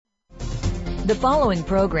The following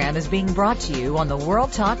program is being brought to you on the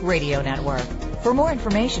World Talk Radio Network. For more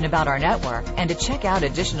information about our network and to check out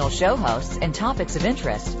additional show hosts and topics of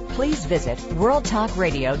interest, please visit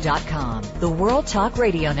worldtalkradio.com. The World Talk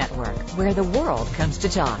Radio Network, where the world comes to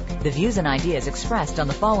talk. The views and ideas expressed on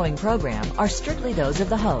the following program are strictly those of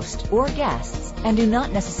the host or guests and do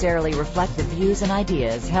not necessarily reflect the views and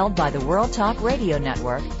ideas held by the World Talk Radio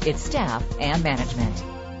Network, its staff, and management.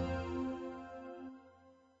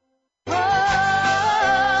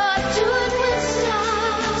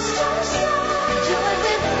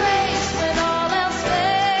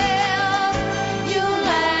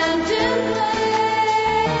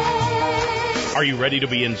 Are you ready to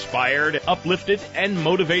be inspired, uplifted, and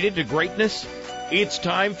motivated to greatness? It's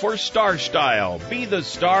time for Star Style. Be the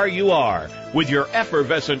star you are with your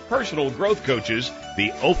effervescent personal growth coaches, the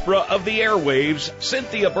Oprah of the airwaves,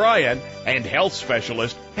 Cynthia Bryan, and health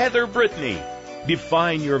specialist Heather Brittany.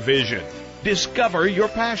 Define your vision, discover your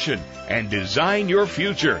passion, and design your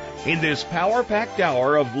future in this power-packed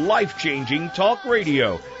hour of life-changing talk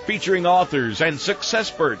radio featuring authors and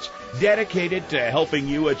successperts dedicated to helping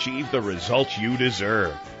you achieve the results you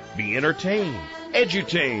deserve. Be entertained,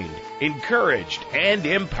 edutained, encouraged, and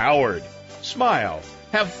empowered. Smile,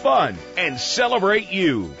 have fun, and celebrate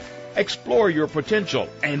you. Explore your potential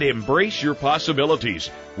and embrace your possibilities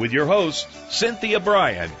with your hosts, Cynthia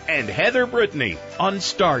Bryan and Heather Brittany on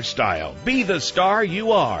Star Style. Be the star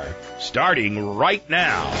you are, starting right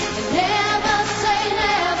now. Never say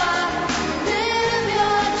never, live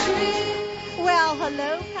your dream. Well,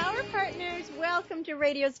 hello, Power Partners. Welcome to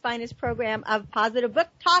radio's finest program of positive book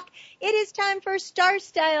talk. It is time for Star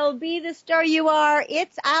Style. Be the star you are.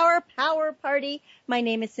 It's our power party. My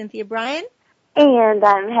name is Cynthia Bryan. And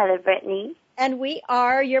I'm Heather Brittany. And we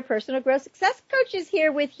are your personal growth success coaches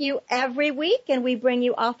here with you every week. And we bring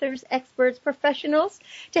you authors, experts, professionals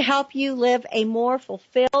to help you live a more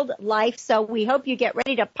fulfilled life. So we hope you get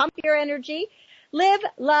ready to pump your energy. Live,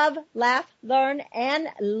 love, laugh, learn, and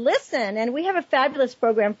listen. And we have a fabulous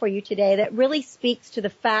program for you today that really speaks to the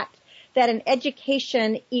fact that an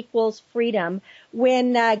education equals freedom.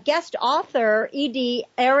 When guest author E.D.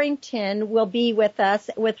 Arrington will be with us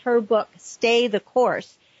with her book, Stay the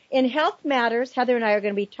Course. In Health Matters, Heather and I are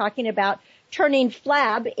going to be talking about turning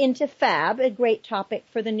Flab into Fab, a great topic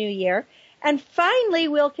for the new year. And finally,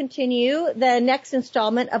 we'll continue the next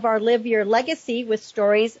installment of our Live Your Legacy with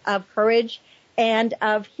stories of courage and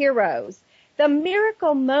of heroes. The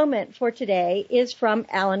miracle moment for today is from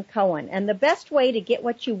Alan Cohen. And the best way to get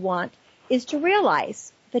what you want is to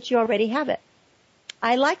realize that you already have it.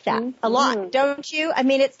 I like that a lot, don't you? I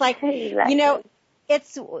mean, it's like, exactly. You know,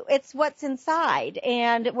 it's what's inside.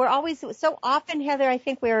 And we're always, so often, Heather, I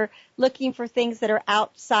think we're looking for things that are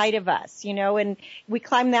outside of us, you know, and we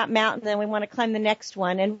climb that mountain, then we want to climb the next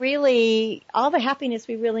one. And really, all the happiness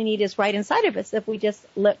we really need is right inside of us if we just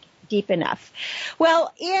look deep enough.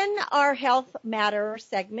 Well, in our Health Matter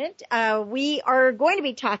segment, we are going to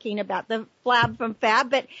be talking about the Flab from Fab,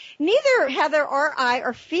 but neither Heather or I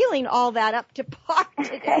are feeling all that up to par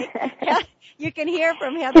today. You can hear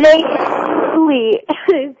from Heather. Today's truly,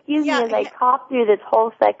 excuse me, as I talk through this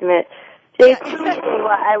whole segment, today's truly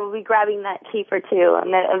I will be grabbing that tea for two,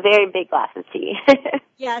 and a very big glass of tea.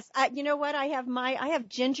 Yes, you know what? I have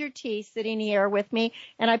ginger tea sitting here with me,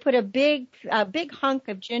 and I put a big hunk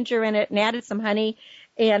of ginger in it and added some honey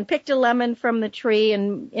and picked a lemon from the tree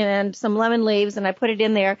and some lemon leaves, and I put it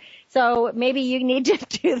in there. So maybe you need to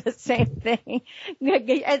do the same thing.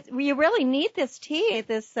 You really need this tea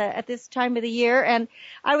at this time of the year. And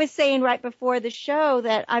I was saying right before the show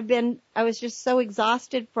that I was just so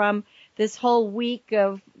exhausted from this whole week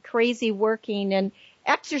of crazy working and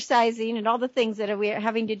exercising and all the things that we're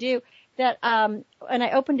having to do that, when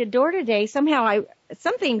I opened a door today, somehow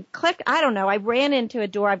something clicked. I don't know. I ran into a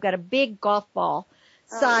door. I've got a big golf ball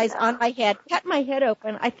size on my head, cut my head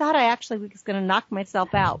open. I thought I actually was going to knock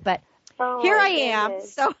myself out, but here I am.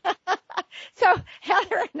 So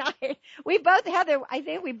Heather and I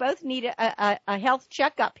think we both need a health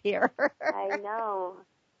checkup here. I know.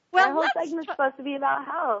 Well, our whole segment's supposed to be about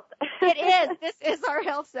health. It is. This is our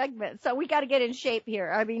health segment. So we got to get in shape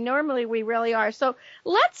here. I mean, normally we really are. So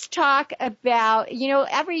let's talk about, you know,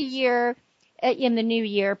 every year in the new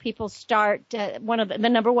year, people start, the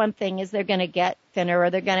number one thing is they're going to get thinner or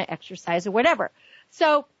they're going to exercise or whatever.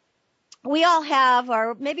 So we all have,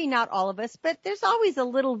 or maybe not all of us, but there's always a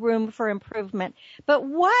little room for improvement. But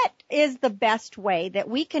what is the best way that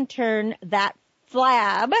we can turn that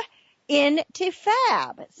Flab into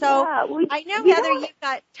Flab. So yeah, I know, Heather, you've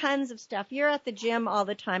got tons of stuff. You're at the gym all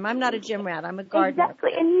the time. I'm not a gym rat. I'm a gardener.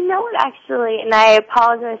 Exactly. And you know what, actually, and I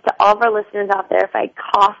apologize to all of our listeners out there if I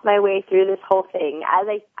cough my way through this whole thing. As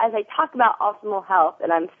I talk about optimal health,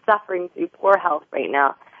 and I'm suffering through poor health right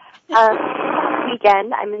now. Last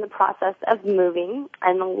weekend, I'm in the process of moving,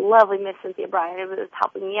 and the lovely Miss Cynthia Bryan was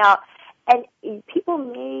helping me out. And people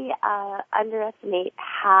may underestimate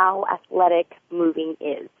how athletic moving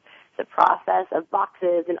is. The process of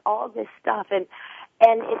boxes and all this stuff. And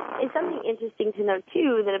it's something interesting to know,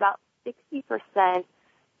 too, that about 60%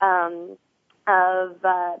 of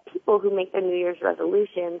people who make their New Year's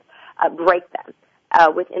resolutions break them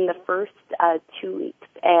within the first 2 weeks.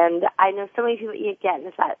 And I know so many people, again,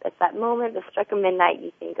 it's that moment, the strike of midnight,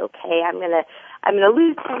 you think, okay, I'm gonna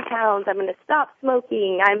lose 10 pounds, I'm gonna stop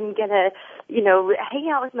smoking, I'm gonna, hang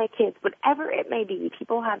out with my kids, whatever it may be.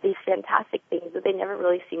 People have these fantastic things, but they never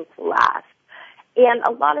really seem to last. And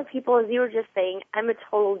a lot of people, as you were just saying, I'm a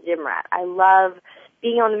total gym rat. I love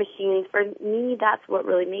being on the machines. For me, that's what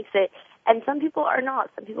really makes it. And some people are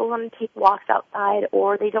not. Some people want to take walks outside,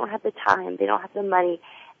 or they don't have the time, they don't have the money.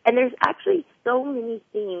 And there's actually so many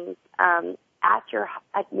things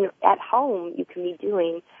at home you can be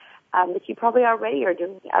doing that you probably already are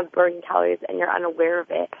doing of burning calories, and you're unaware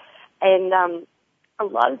of it. And a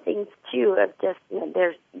lot of things too of just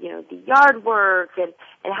there's the yard work and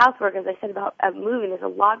housework, as I said about moving. There's a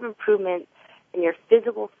lot of improvements in your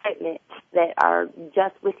physical fitness that are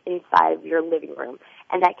just within inside of your living room,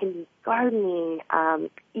 and that can be gardening,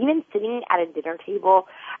 even sitting at a dinner table.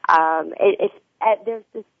 There's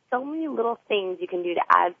just so many little things you can do to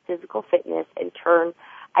add physical fitness and turn.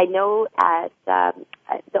 I know at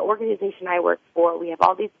the organization I work for, we have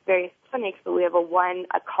all these various clinics, but we have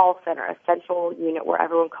a call center, a central unit where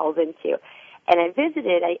everyone calls into. And I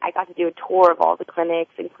visited, I got to do a tour of all the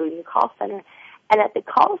clinics, including the call center. And at the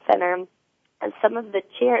call center, some of the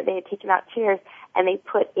chairs, they had taken out chairs, and they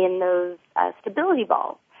put in those stability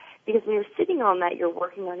balls. Because when you're sitting on that, you're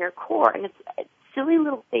working on your core. And it's silly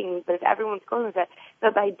little things, but if everyone's going with it,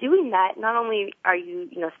 but by doing that, not only are you,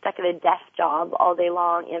 stuck at a desk job all day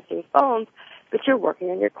long answering phones, but you're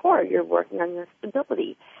working on your core, you're working on your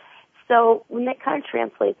stability. So when that kind of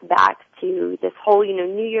translates back to this whole,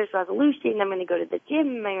 New Year's resolution, I'm going to go to the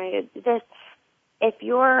gym, I'm going to do this. If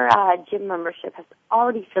your gym membership has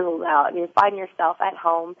already fizzled out, find yourself at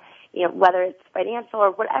home, whether it's financial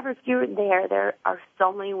or whatever, if you're there are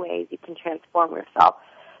so many ways you can transform yourself.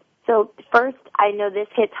 So first, I know this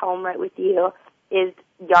hits home right with you, is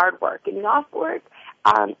yard work. And yard work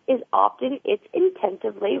is often, it's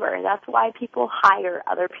intensive labor. And that's why people hire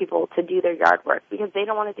other people to do their yard work, because they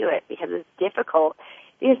don't want to do it, because it's difficult,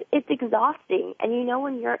 because it's exhausting. And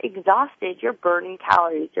when you're exhausted, you're burning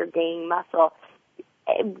calories, you're gaining muscle.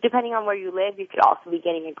 Depending on where you live, you could also be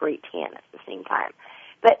getting a great tan at the same time.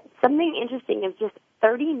 But something interesting is just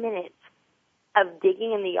 30 minutes of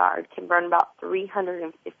digging in the yard can burn about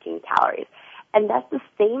 315 calories. And that's the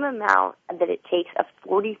same amount that it takes of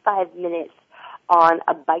 45 minutes on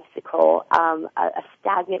a bicycle, a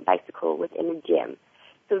stagnant bicycle within a gym.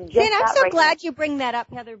 So just and I'm so glad you bring that up,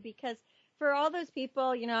 Heather, because for all those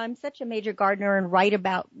people, I'm such a major gardener and write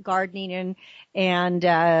about gardening and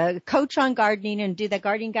coach on gardening and do the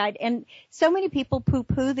gardening guide. And so many people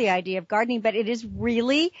poo-poo the idea of gardening, but it's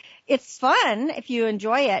fun if you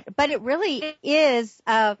enjoy it, but it really is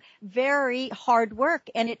very hard work,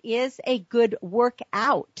 and it is a good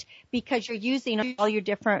workout because you're using all your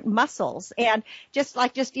different muscles, and just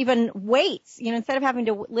even weights, instead of having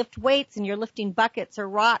to lift weights and you're lifting buckets or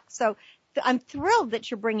rocks. So I'm thrilled that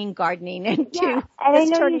you're bringing gardening into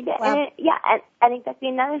this turning club. And exactly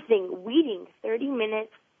another thing, weeding, 30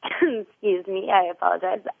 minutes. Excuse me, I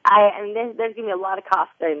apologize. There's going to be a lot of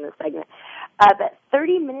coughs during this segment. But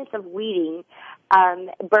 30 minutes of weeding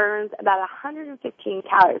burns about 115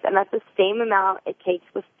 calories, and that's the same amount it takes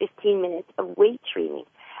with 15 minutes of weight training.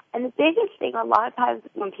 And the biggest thing, a lot of times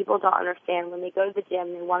when people don't understand, when they go to the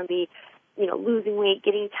gym, they want to be losing weight,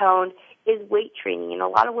 getting toned, is weight training. And a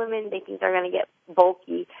lot of women, they think they're going to get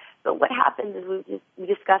bulky. But what happens is we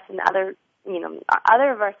discussed in other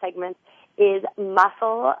of our segments is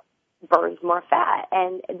muscle burns more fat.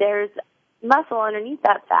 And there's muscle underneath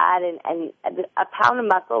that fat, and a pound of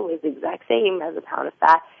muscle is the exact same as a pound of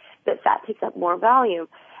fat, but fat takes up more volume.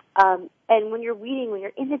 And when you're weeding, when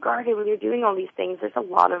you're in the garden, when you're doing all these things, there's a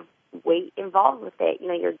lot of weight involved with it.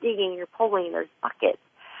 You're digging, you're pulling, there's buckets.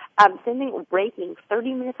 Same thing with raking.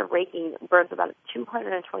 30 minutes of raking burns about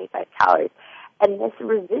 225 calories. And this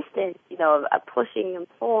resistance, of pushing and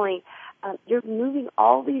pulling, you're moving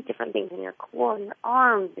all these different things in your core, in your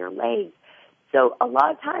arms, your legs. So a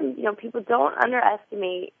lot of times, people don't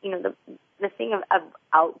underestimate, the thing of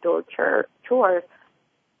outdoor chores.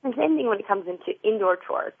 The same thing when it comes into indoor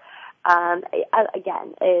chores.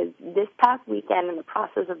 Again, is this past weekend in the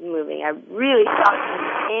process of moving, I really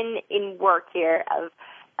shocked in work here of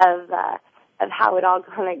how it all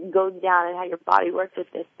kind of goes down and how your body works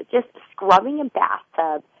with this. But just scrubbing a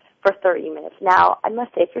bathtub for 30 minutes. Now, I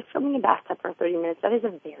must say, if you're scrubbing a bathtub for 30 minutes, that is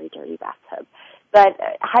a very dirty bathtub. But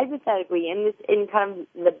hypothetically, in kind of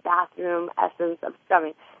the bathroom essence of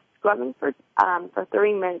scrubbing for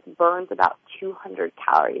 30 minutes burns about 200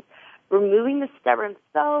 calories. Removing the stubborn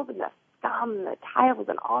soap and the scum and the tiles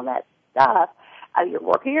and all that stuff, you're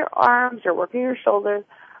working your arms, you're working your shoulders.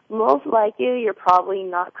 Most likely, you're probably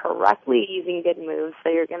not correctly using good moves, so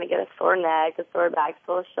you're going to get a sore neck, a sore back,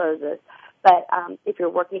 sore shoulders. But if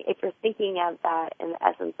you're thinking of that in the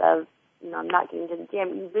essence of, I'm not getting to the gym,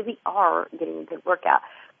 you really are getting a good workout.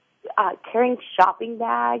 Carrying shopping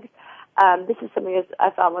bags. This is something that I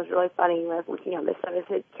thought was really funny when I was looking at this stuff. It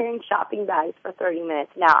said carrying shopping bags for 30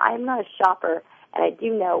 minutes. Now, I'm not a shopper, and I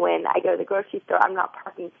do know when I go to the grocery store, I'm not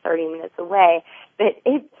parking 30 minutes away. But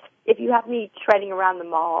if you have me treading around the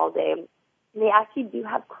mall all day, they actually do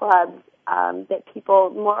have clubs that people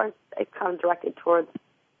more kind of directed towards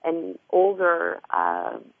an older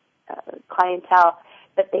clientele,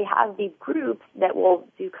 but they have these groups that will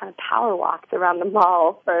do kind of power walks around the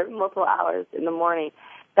mall for multiple hours in the morning.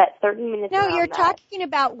 But 30 minutes. No, you're talking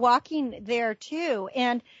about walking there too.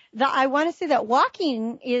 And I want to say that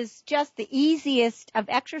walking is just the easiest of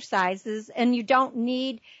exercises, and you don't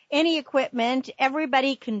need any equipment.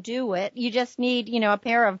 Everybody can do it. You just need, a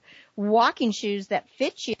pair of walking shoes that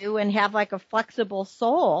fit you and have like a flexible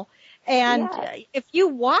sole. And if you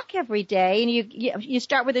walk every day and you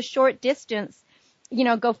start with a short distance,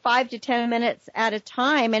 go 5 to 10 minutes at a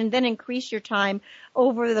time and then increase your time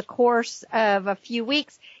over the course of a few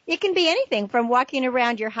weeks. It can be anything from walking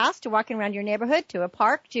around your house to walking around your neighborhood to a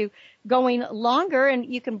park to going longer, and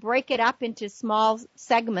you can break it up into small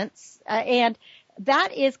segments. And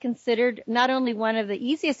that is considered not only one of the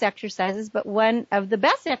easiest exercises, but one of the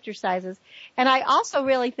best exercises. And I also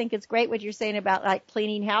really think it's great what you're saying about like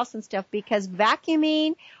cleaning house and stuff, because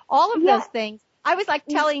vacuuming, all of those things. I was like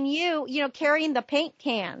telling you, carrying the paint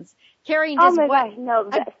cans, carrying just 30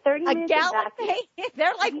 a minutes gallon of paint.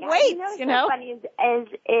 They're like weights, What's so funny is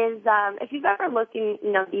if you've ever looked in,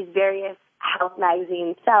 these various health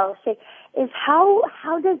magazines, is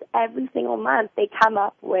how does every single month they come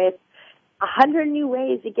up with 100 new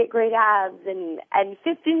ways to get great abs and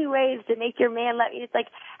 50 new ways to make your man let you. It's like,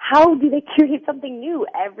 how do they create something new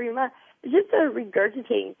every month? It's just sort of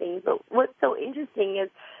regurgitating things. But what's so interesting is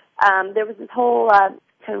there was this whole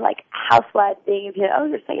kind of like housewife thing of,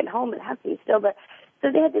 you're staying at home and have to be still. But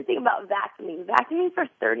so they had this thing about vacuuming. Vacuuming for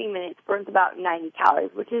 30 minutes burns about 90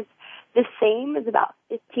 calories, which is the same as about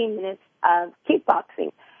 15 minutes of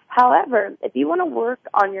kickboxing. However, if you want to work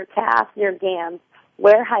on your calves and your gams,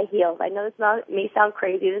 wear high heels. I know may sound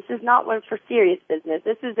crazy. This is not one for serious business.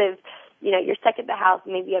 This is if, you're stuck at the house,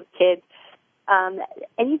 maybe you have kids.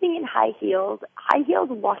 Anything in high heels,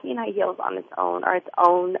 walking in high heels on its own, or its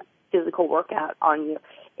own physical workout on you,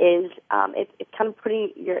 is it's kind of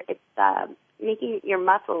making your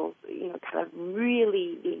muscles, kind of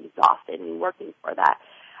really be exhausted and working for that.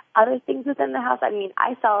 Other things within the house,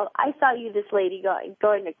 I saw you, this lady,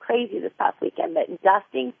 going crazy this past weekend, but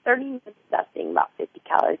dusting, 30 minutes dusting, about 50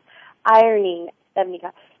 calories, ironing, 70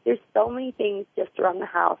 calories. There's so many things just around the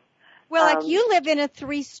house. Well, like you live in a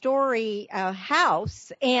 3-story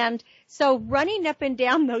house, and so running up and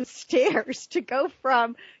down those stairs to go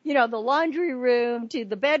from, the laundry room to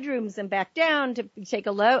the bedrooms and back down to take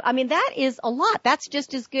a load, that is a lot. That's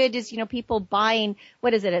just as good as, people buying, a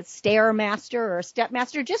Stairmaster or a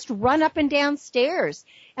Stepmaster. Just run up and down stairs,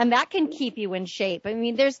 and that can keep you in shape.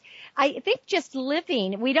 I think just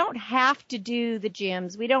living, we don't have to do the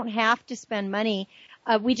gyms. We don't have to spend money.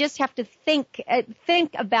 We just have to think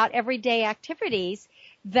about everyday activities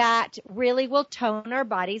that really will tone our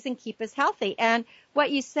bodies and keep us healthy. And what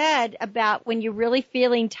you said about when you're really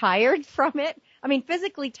feeling tired from it,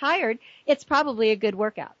 physically tired, it's probably a good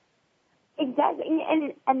workout. Exactly.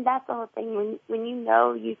 And that's the whole thing. When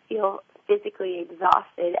you feel physically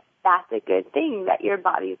exhausted, that's a good thing that your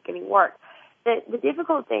body is getting work. The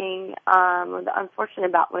difficult thing, or the unfortunate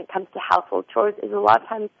about when it comes to household chores is a lot of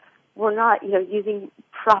times we're not, using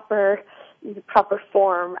proper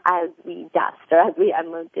form as we dust or as we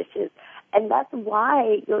unload dishes. And that's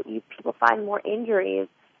why people find more injuries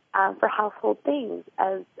for household things.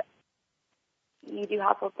 As you do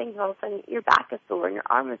household things, all of a sudden your back is sore and your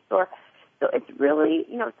arm is sore. So it's really,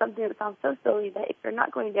 something that sounds so silly that if you're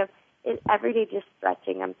not going to everyday just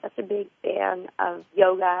stretching. I'm such a big fan of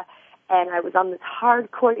yoga, and I was on this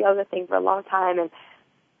hardcore yoga thing for a long time, and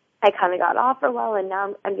I kind of got off for a while, and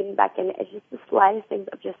now I'm getting back in. It's just the slightest things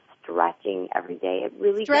of just stretching every day. It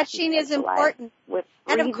really stretching is important. With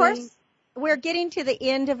and of course, we're getting to the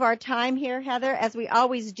end of our time here, Heather, as we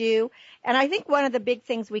always do. And I think one of the big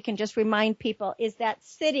things we can just remind people is that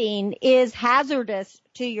sitting is hazardous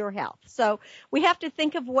to your health. So we have to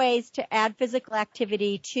think of ways to add physical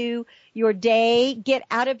activity to your day. Get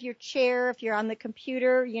out of your chair if you're on the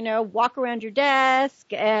computer, walk around your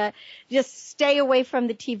desk, just stay away from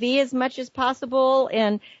the TV as much as possible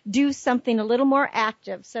and do something a little more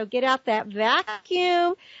active. So get out that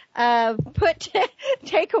vacuum,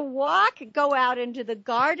 take a walk, go out into the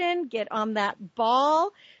garden, get on that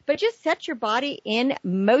ball, but just set your body in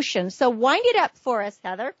motion. So wind it up for us,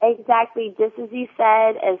 Heather. Exactly. Just as you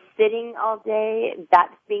said, as sitting all day,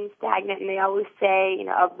 that's being stagnant. And they always say,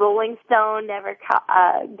 a rolling stone never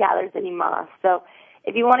gathers any moss. So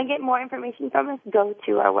if you want to get more information from us, go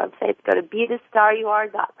to our website. Go to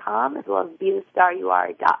BeTheStarYouAre.com as well as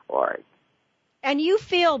BeTheStarYouAre.org. And you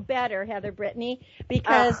feel better, Heather Brittany,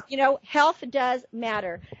 because, health does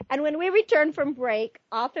matter. And when we return from break,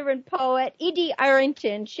 author and poet E.D.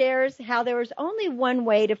 Arrington shares how there is only one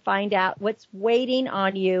way to find out what's waiting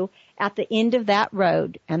on you at the end of that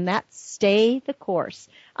road, and that's stay the course.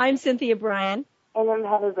 I'm Cynthia Bryan. And I'm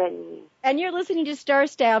Heather Brittany. And you're listening to Star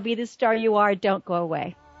Style. Be the star you are. Don't go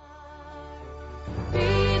away. Be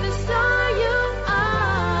the star you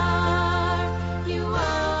are. You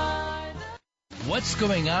are. What's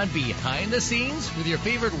going on behind the scenes with your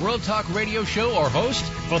favorite World Talk radio show or host?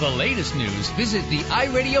 For the latest news, visit the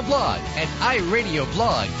iRadio blog at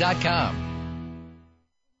iradioblog.com.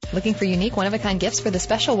 Looking for unique, one-of-a-kind gifts for the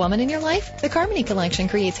special woman in your life? The Carmony Collection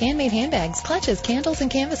creates handmade handbags, clutches, candles,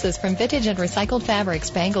 and canvases from vintage and recycled fabrics,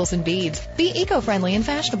 bangles, and beads. Be eco-friendly and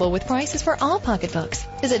fashionable with prices for all pocketbooks.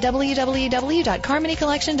 Visit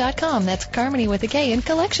www.carmonycollection.com. That's Carmony with a K and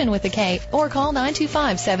Collection with a K. Or call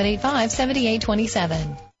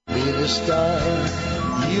 925-785-7827. Be the star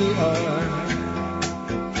you are.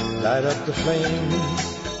 Light up the flame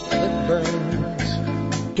that burns.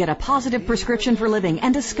 Get a positive prescription for living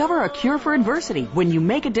and discover a cure for adversity when you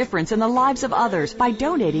make a difference in the lives of others by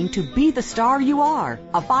donating to Be the Star You Are,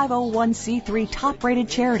 a 501c3 top-rated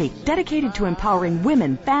charity dedicated to empowering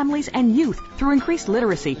women, families, and youth through increased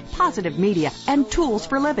literacy, positive media, and tools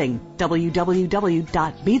for living.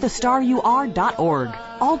 www.BeTheStarYouAre.org.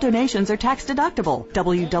 All donations are tax deductible.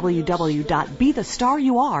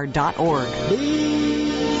 www.BeTheStarYouAre.org. Be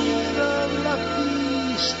the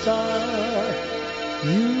lucky star you are.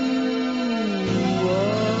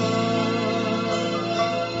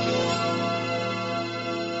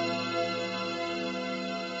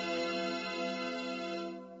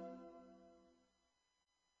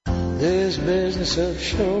 This business of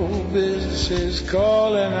show business is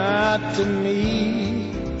calling out to me.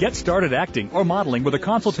 Get started acting or modeling with a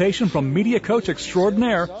consultation from media coach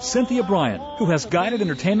extraordinaire Cynthia Bryan, who has guided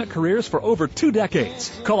entertainment careers for over 2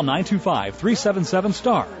 decades. Call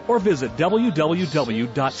 925-377-STAR or visit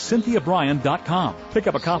www.cynthiabryan.com. Pick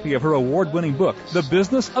up a copy of her award-winning book, The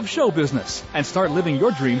Business of Show Business, and start living your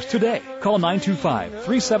dreams today. Call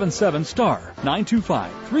 925-377-STAR.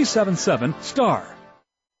 925-377-STAR.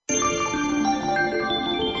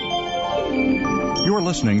 You're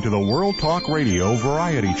listening to the World Talk Radio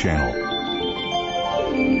Variety Channel.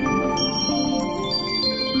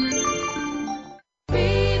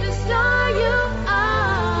 Be the star you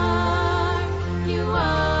are. You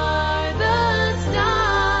are the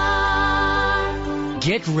star.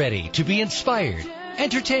 Get ready to be inspired,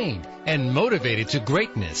 entertained, and motivated to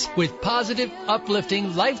greatness with positive,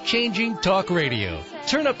 uplifting, life-changing talk radio.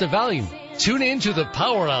 Turn up the volume. Tune in to the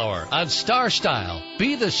Power Hour on Star Style.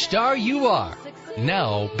 Be the star you are.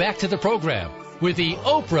 Now, back to the program with the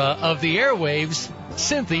Oprah of the airwaves,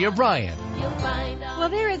 Cynthia Bryan. Well,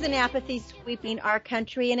 there is an apathy sweeping our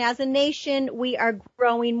country, and as a nation, we are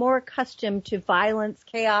growing more accustomed to violence,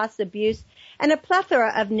 chaos, abuse, and a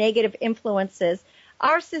plethora of negative influences.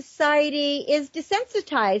 Our society is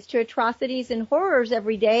desensitized to atrocities and horrors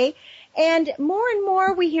every day, and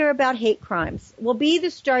more we hear about hate crimes. Well, Be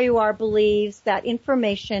the Star You Are believes that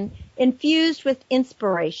information infused with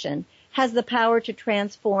inspiration has the power to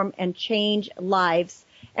transform and change lives.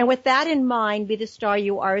 And with that in mind, Be the Star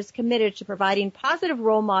You Are is committed to providing positive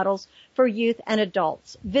role models for youth and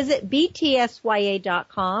adults. Visit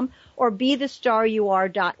btsya.com or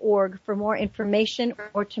BeTheStarYouAre.org for more information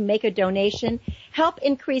or to make a donation. Help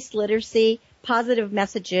increase literacy, positive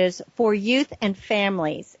messages for youth and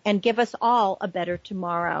families, and give us all a better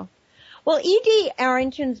tomorrow. Well, E.D.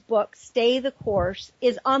 Arrington's book, Stay the Course,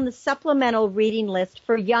 is on the supplemental reading list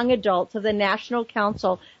for young adults of the National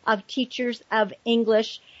Council of Teachers of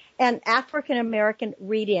English and African American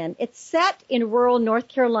Read-In. It's set in rural North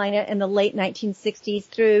Carolina in the late 1960s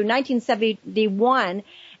through 1971,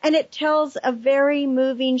 and it tells a very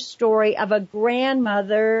moving story of a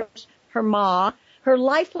grandmother, her ma, her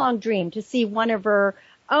lifelong dream to see one of her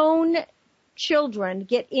own children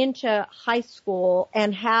get into high school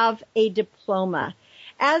and have a diploma.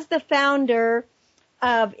 As the founder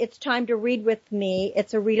of It's Time to Read with Me,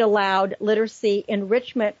 it's a read aloud literacy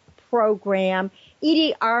enrichment program,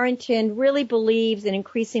 E.D. Arrington really believes in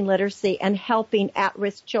increasing literacy and helping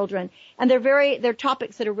at-risk children. And they're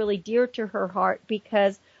topics that are really dear to her heart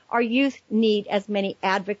because our youth need as many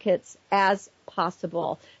advocates as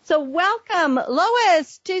possible. So welcome,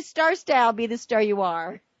 Lois, to Star Style, Be the Star You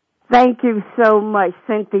Are. Thank you so much,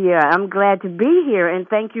 Cynthia. I'm glad to be here, and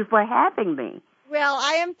thank you for having me. Well,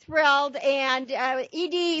 I am thrilled, and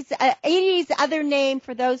Edie's other name,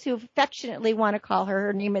 for those who affectionately want to call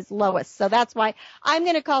her name is Lois. So that's why I'm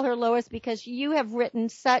going to call her Lois, because you have written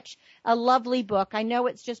such a lovely book. I know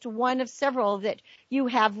it's just one of several that you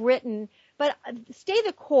have written, but Stay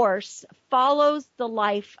the Course follows the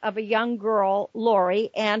life of a young girl,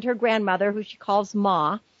 Lori, and her grandmother, who she calls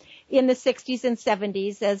Ma, in the 60s and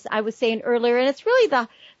 70s, as I was saying earlier. And it's really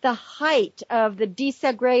the height of the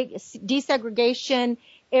desegregation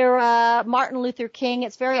era, Martin Luther King.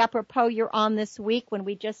 It's very apropos you're on this week when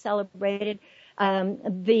we just celebrated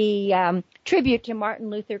the tribute to Martin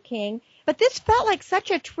Luther King. But this felt like such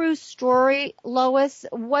a true story, Lois.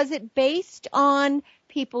 Was it based on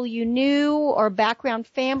people you knew or background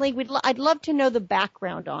family? I'd love to know the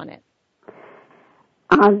background on it.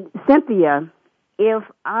 Cynthia, there's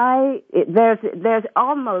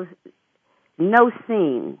almost no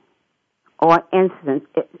scene or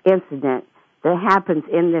incident that happens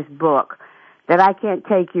in this book that I can't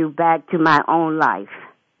take you back to my own life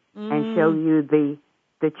and show you the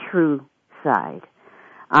true side.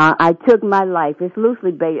 I took my life. It's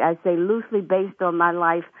loosely based on my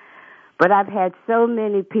life, but I've had so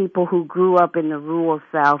many people who grew up in the rural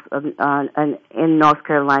South in North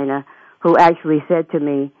Carolina who actually said to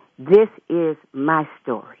me, "This is my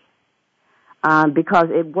story,"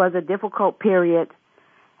 because it was a difficult period,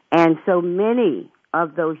 and so many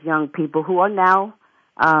of those young people who are now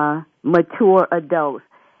mature adults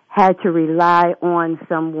had to rely on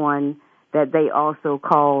someone that they also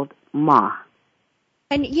called Ma.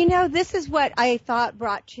 And, this is what I thought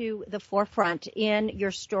brought to the forefront in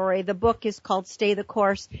your story. The book is called Stay the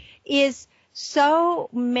Course, is so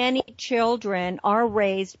many children are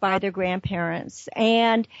raised by their grandparents,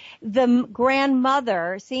 and the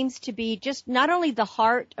grandmother seems to be just not only the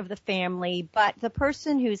heart of the family, but the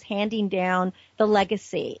person who's handing down the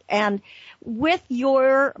legacy. And with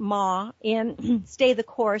your Ma in Stay the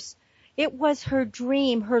Course, it was her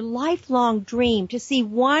dream, her lifelong dream, to see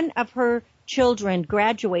one of her children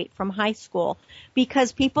graduate from high school,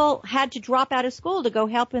 because people had to drop out of school to go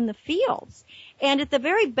help in the fields. And at the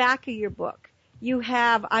very back of your book, you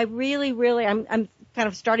have, I'm kind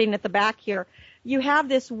of starting at the back here. You have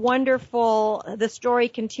this wonderful, the story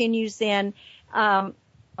continues in,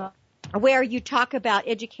 where you talk about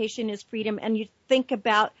education is freedom, and you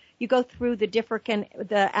go through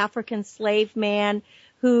the African slave man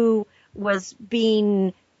who was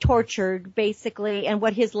being tortured, basically, and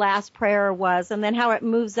what his last prayer was, and then how it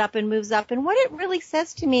moves up and moves up. And what it really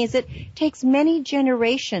says to me is it takes many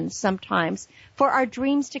generations sometimes for our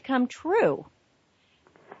dreams to come true.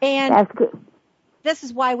 And that's good. This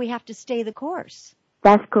is why we have to stay the course.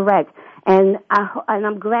 That's correct. And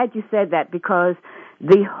I'm glad you said that, because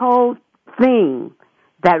the whole thing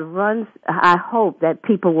that runs, I hope that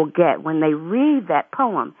people will get when they read that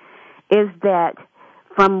poem, is that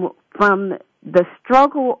from the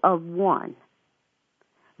struggle of one,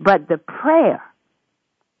 but the prayer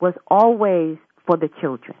was always for the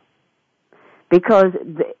children. Because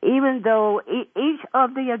even though each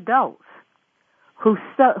of the adults who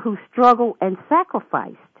struggled and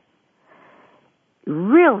sacrificed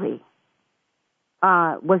really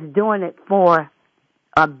was doing it for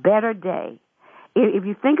a better day. If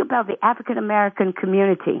you think about the African American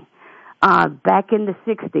community back in the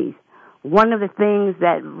 60s, one of the things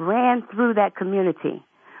that ran through that community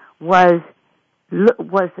was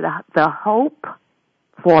the hope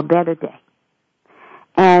for a better day.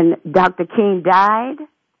 And Dr. King died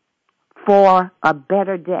for a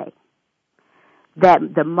better day.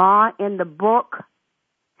 That the Ma in the book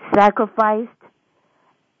sacrificed,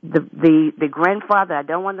 the grandfather, I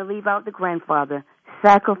don't want to leave out the grandfather,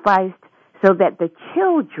 sacrificed so that the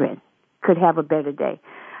children could have a better day.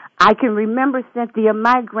 I can remember Cynthia,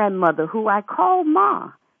 my grandmother, who I call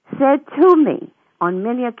Ma, said to me on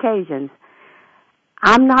many occasions,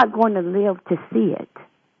 I'm not going to live to see it,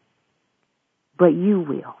 but you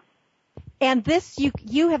will. And this,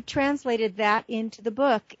 you have translated that into the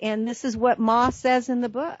book, and this is what Ma says in the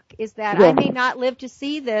book, is that Yes. I may not live to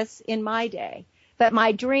see this in my day, but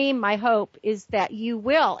my dream, my hope is that you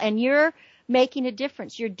will, and you're making a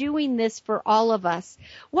difference. You're doing this for all of us.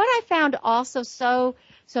 What I found also so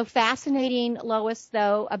fascinating, Lois,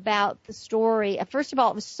 though, about the story, first of all,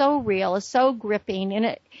 it was so real, it was so gripping,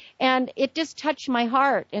 and it just touched my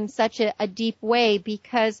heart in such a deep way,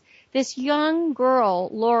 because this young girl,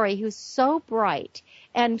 Lori, who's so bright,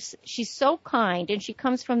 and she's so kind, and she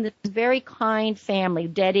comes from this very kind family,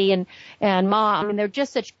 Daddy and Mom, and they're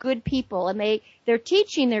just such good people, and they're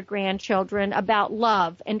teaching their grandchildren about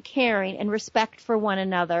love and caring and respect for one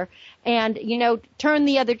another, and, turn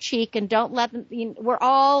the other cheek and don't let them, we're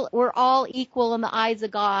all equal in the eyes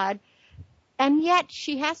of God. And yet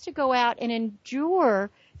she has to go out and endure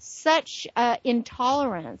such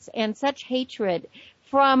intolerance and such hatred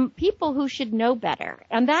from people who should know better.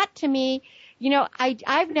 And that, to me,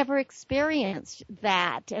 I've never experienced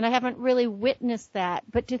that, and I haven't really witnessed that.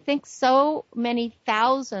 But to think so many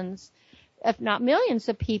thousands, if not millions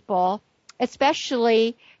of people,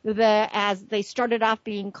 especially as they started off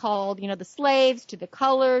being called, the slaves, to the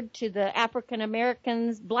colored, to the African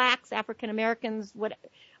Americans, blacks, African Americans,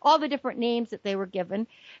 all the different names that they were given,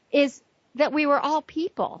 is that we were all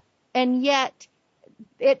people. And yet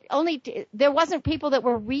there wasn't people that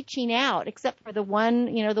were reaching out, except for the one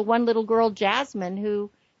little girl, Jasmine, who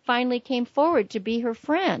finally came forward to be her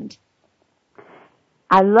friend.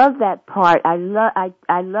 I love that part. I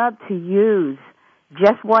love to use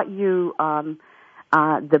just what you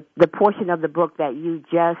the portion of the book that you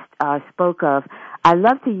just spoke of. I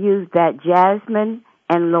love to use that Jasmine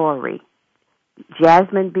and Lori.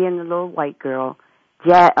 Jasmine being the little white girl,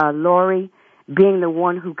 Lori being the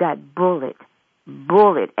one who got bullied,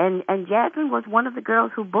 and Jasmine was one of the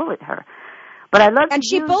girls who bullied her. But I love, and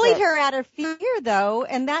she bullied her out of fear, though,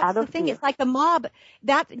 and that's the thing. Fear. It's like the mob.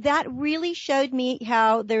 That really showed me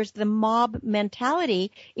how there's the mob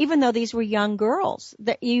mentality, even though these were young girls.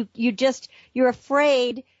 That you're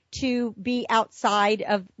afraid to be outside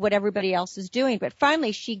of what everybody else is doing. But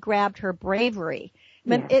finally, she grabbed her bravery. I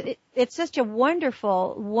mean, it's such a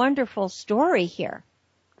wonderful, wonderful story here.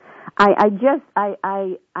 I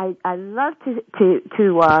love to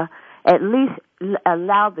at least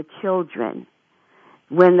allow the children,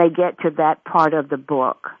 when they get to that part of the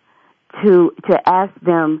book, to ask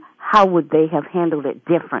them how would they have handled it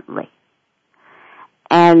differently,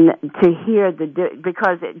 and to hear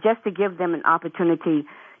because just to give them an opportunity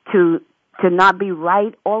to not be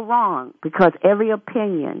right or wrong, because every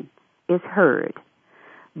opinion is heard,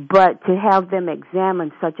 but to have them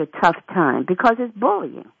examine such a tough time, because it's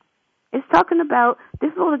bullying. It's talking about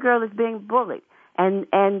this little girl is being bullied, and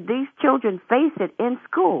these children face it in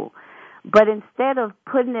school. But instead of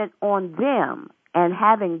putting it on them and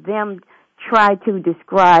having them try to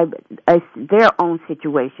describe their own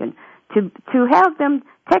situation, to have them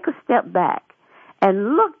take a step back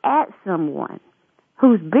and look at someone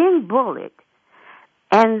who's being bullied,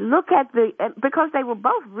 and look at because they were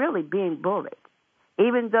both really being bullied,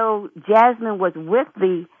 even though Jasmine was with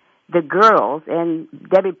the girls and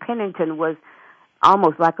Debbie Pennington was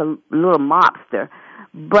almost like a little mobster.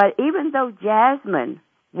 But even though Jasmine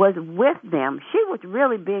was with them, she was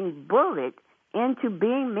really being bullied into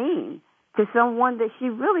being mean to someone that she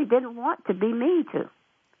really didn't want to be mean to.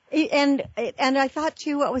 And I thought,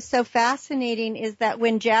 too, what was so fascinating is that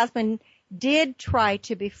when Jasmine did try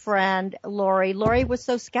to befriend Lori was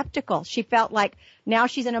so skeptical. She felt like now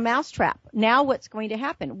she's in a mousetrap. Now what's going to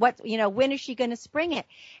happen? When is she going to spring it?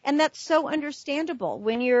 And that's so understandable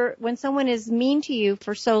when someone is mean to you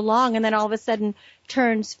for so long and then all of a sudden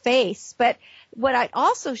turns face. But what I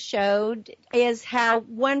also showed is how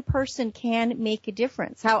one person can make a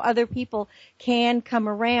difference, how other people can come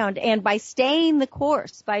around. And by staying the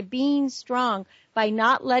course, by being strong, by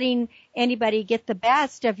not letting anybody get the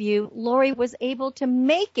best of you, Lori was able to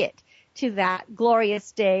make it to that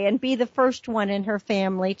glorious day and be the first one in her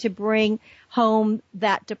family to bring home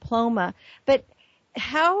that diploma. But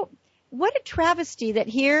what a travesty that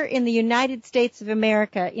here in the United States of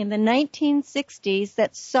America in the 1960s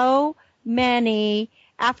that so many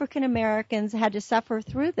African Americans had to suffer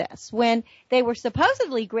through this when they were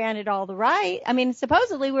supposedly granted all the right. I mean,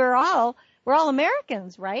 supposedly we're all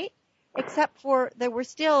Americans, right? Except for they were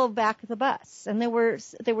still back of the bus, and there were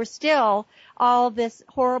still all this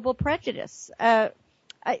horrible prejudice. I'm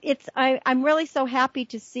really so happy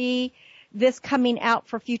to see this coming out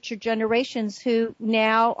for future generations who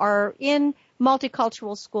now are in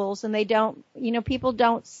multicultural schools, and they don't, people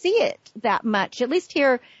don't see it that much. At least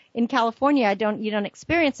here in California, you don't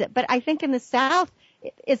experience it. But I think in the South,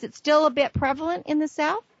 is it still a bit prevalent in the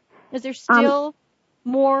South? Is there still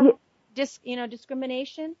more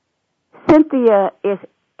discrimination? Cynthia, is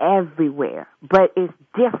everywhere, but it's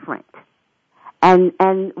different. And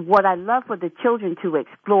what I love for the children to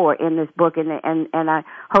explore in this book, and I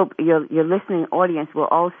hope your listening audience will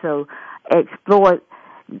also explore,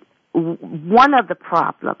 one of the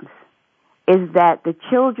problems is that the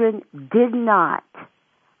children did not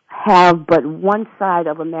have but one side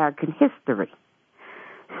of American history.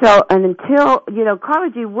 So, and until, Carla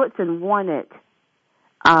G. Woodson wanted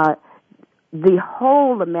the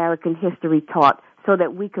whole American history taught so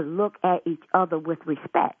that we could look at each other with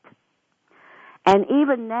respect. And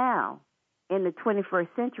even now, in the 21st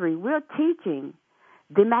century, we're teaching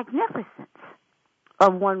the magnificence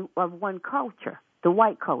of one culture, the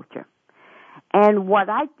white culture. And what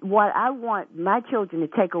I want my children to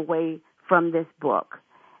take away from this book,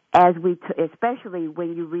 as especially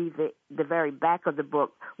when you read the very back of the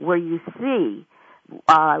book, where you see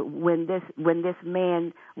when the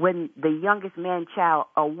youngest man child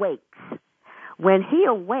awakes. When he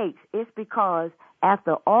awakes, it's because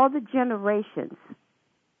after all the generations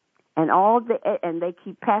and they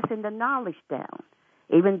keep passing the knowledge down,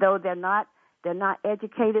 even though they're not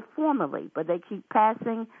educated formally, but they keep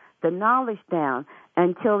passing the knowledge down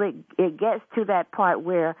until it gets to that part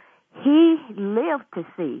where he lived to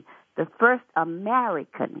see the first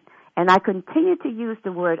American. And I continue to use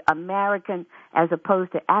the word American as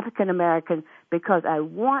opposed to African American because I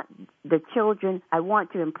want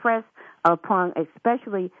to impress upon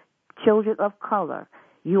especially children of color,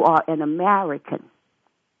 you are an American.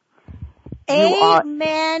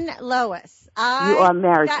 Amen, Lois. You are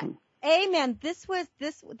American. Amen.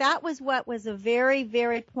 That was what was a very,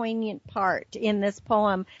 very poignant part in this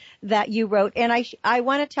poem that you wrote. And I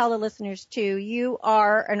want to tell the listeners too, you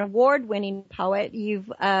are an award-winning poet.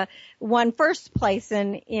 You've won first place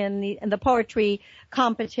in the poetry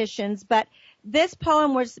competitions, but this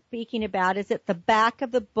poem we're speaking about is at the back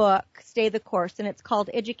of the book, Stay the Course, and it's called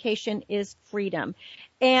Education is Freedom.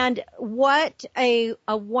 And what a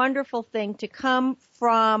wonderful thing to come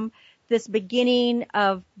from this beginning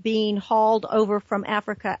of being hauled over from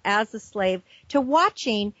Africa as a slave to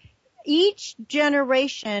watching each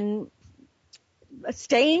generation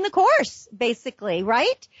staying the course, basically,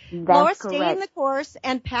 right? Lois staying the course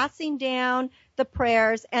and passing down the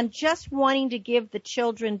prayers and just wanting to give the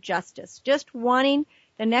children justice, just wanting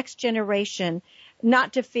the next generation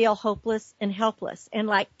not to feel hopeless and helpless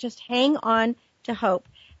and just hang on to hope.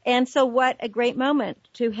 And so what a great moment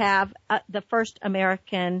to have the first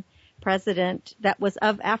American president that was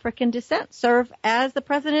of African descent serve as the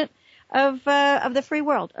president of the free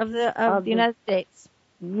world, of the United States.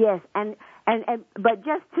 Yes, but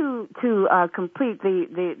just to complete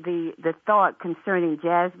the thought concerning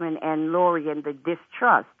Jasmine and Lori and the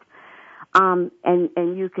distrust, and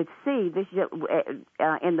you could see this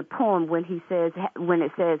in the poem when it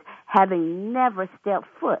says having never stepped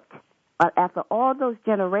foot after all those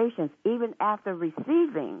generations, even after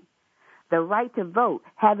receiving the right to vote,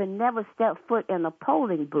 having never stepped foot in a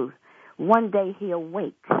polling booth, one day he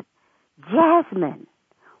awakes.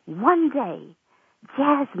 One day,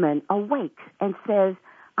 Jasmine awakes and says,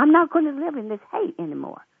 I'm not going to live in this hate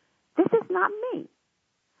anymore. This is not me.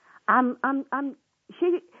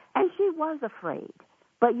 She was afraid.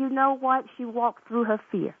 But you know what? She walked through her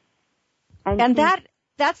fear. And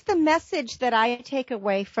that's the message that I take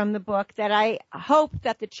away from the book, that I hope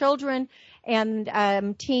that the children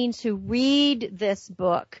and teens who read this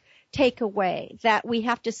book take away, that we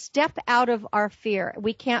have to step out of our fear.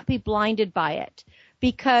 We can't be blinded by it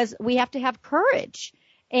because we have to have courage.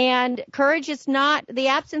 And courage is not the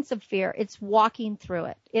absence of fear. It's walking through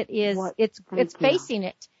it. It's facing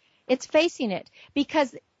it. It's facing it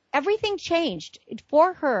because everything changed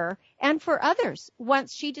for her and for others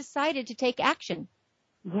once she decided to take action.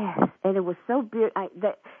 Yes, and it was so beautiful.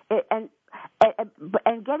 And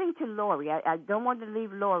getting to Lori, I don't want to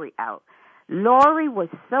leave Lori out. Jasmine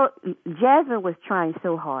was trying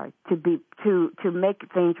so hard to make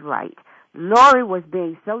things right. Lori was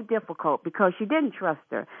being so difficult because she didn't trust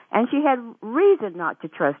her, and she had reason not to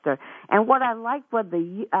trust her. And what I like for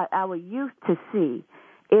our youth to see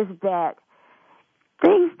is that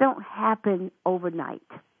things don't happen overnight.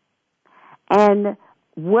 And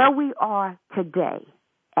where we are today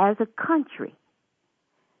as a country,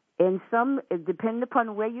 depending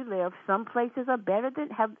upon where you live, some places are better than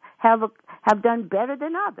have done better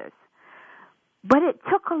than others. But it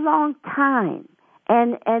took a long time,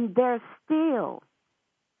 and there's still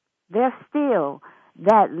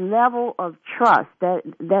that level of trust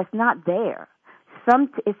that's not there.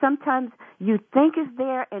 Sometimes you think it's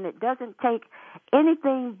there, and it doesn't take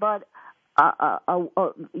anything but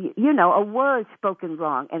a word spoken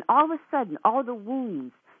wrong, and all of a sudden, all the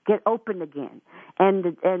wounds get open again, and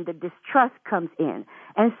the distrust comes in.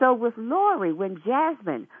 And so with Lori, when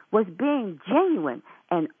Jasmine was being genuine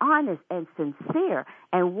and honest and sincere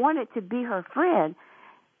and wanted to be her friend,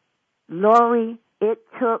 Lori, it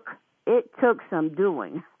took some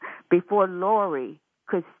doing before Lori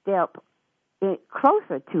could step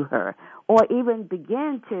closer to her or even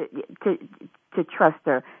begin to trust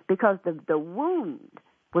her, because the wound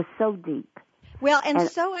was so deep. Well, and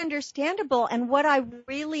so understandable. And what I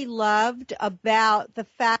really loved about the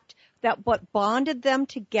fact that what bonded them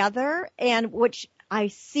together, and which I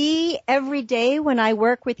see every day when I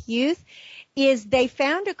work with youth, is they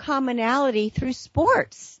found a commonality through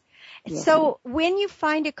sports. Yeah. So when you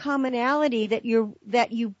find a commonality that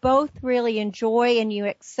you both really enjoy and you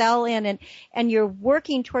excel in, and you're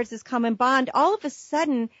working towards this common bond, all of a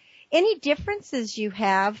sudden any differences you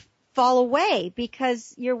have fall away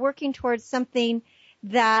because you're working towards something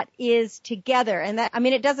that is together. And that, I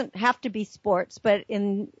mean, it doesn't have to be sports, but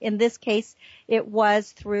in this case, it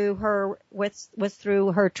was through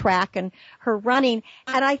her track and her running.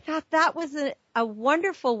 And I thought that was a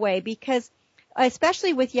wonderful way, because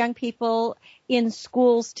especially with young people in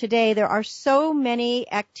schools today, there are so many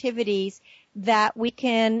activities that we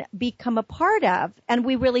can become a part of and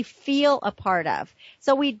we really feel a part of.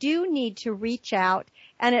 So we do need to reach out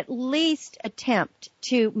and at least attempt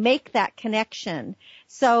to make that connection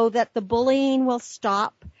so that the bullying will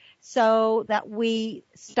stop, so that we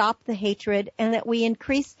stop the hatred, and that we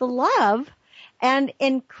increase the love and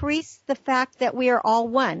increase the fact that we are all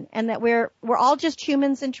one and that we're all just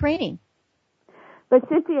humans in training. But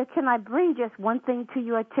Cynthia, can I bring just one thing to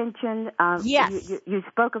your attention? Yes. You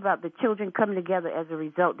spoke about the children coming together as a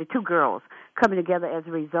result, the two girls coming together as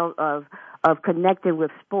a result of connecting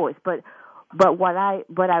with sports. But what I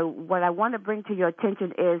want to bring to your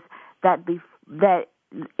attention is that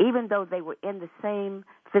even though they were in the same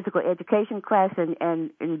physical education class,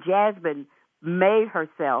 and Jasmine made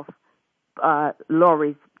herself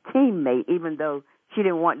Lori's teammate, even though she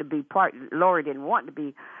didn't want to be Lori didn't want to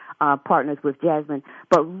be partners with Jasmine.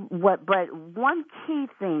 But one key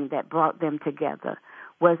thing that brought them together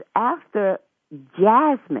was after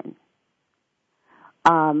Jasmine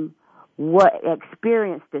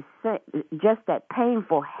experienced just that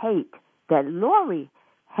painful hate that Lori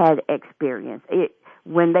had experienced.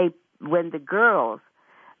 When the girls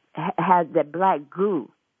had the black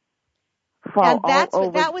goo fall and all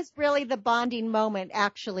over. That was really the bonding moment,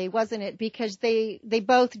 actually, wasn't it? Because they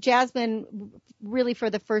both, Jasmine really for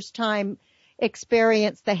the first time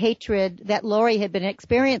experienced the hatred that Lori had been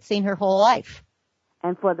experiencing her whole life.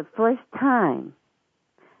 And for the first time,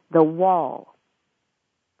 the wall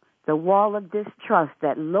of distrust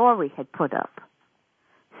that Lori had put up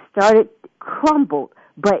crumbled,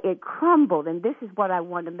 but it crumbled, and this is what I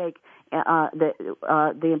want to make,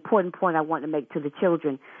 the important point I want to make to the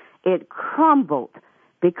children. It crumbled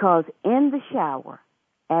because in the shower,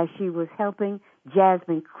 as she was helping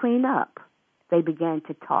Jasmine clean up, they began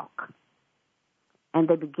to talk, and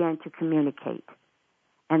they began to communicate,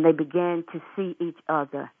 and they began to see each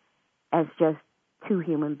other as just two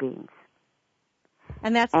human beings.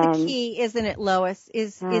 And that's the key, isn't it, Lois,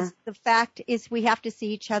 is the fact is we have to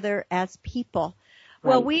see each other as people.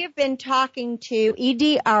 Right. Well, we have been talking to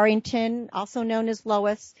E.D. Arrington, also known as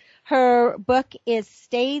Lois. Her book is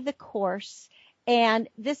Stay the Course, and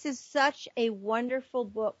this is such a wonderful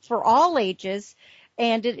book for all ages,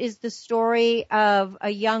 and it is the story of a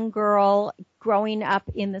young girl growing up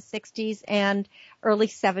in the 60s and early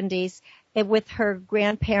 70s with her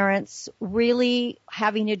grandparents really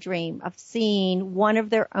having a dream of seeing one of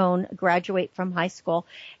their own graduate from high school.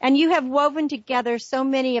 And you have woven together so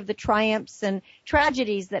many of the triumphs and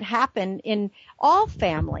tragedies that happen in all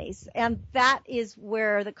families. And that is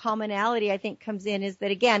where the commonality, I think, comes in, is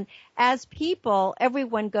that, again, as people,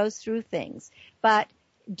 everyone goes through things. But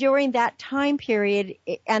during that time period,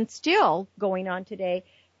 and still going on today,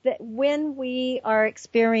 that when we are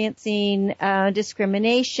experiencing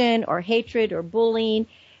discrimination or hatred or bullying,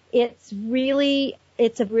 it's really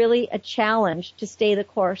a challenge to stay the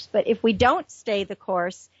course. But if we don't stay the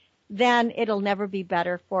course, then it'll never be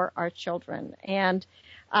better for our children. And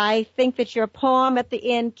I think that your poem at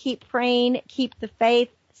the end, Keep Praying, Keep the Faith,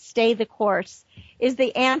 Stay the Course, is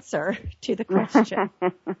the answer to the question.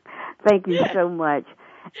 Thank you so much.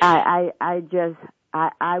 I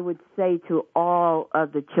I would say to all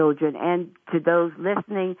of the children and to those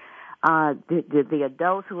listening, the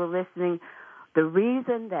adults who are listening, the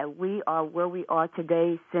reason that we are where we are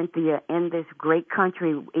today, Cynthia, in this great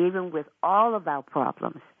country, even with all of our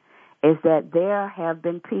problems, is that there have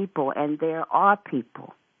been people and there are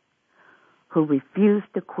people who refuse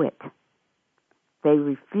to quit. They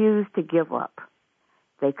refuse to give up.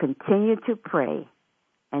 They continue to pray,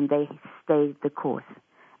 and they stay the course.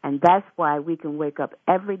 And that's why we can wake up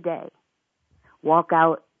every day, walk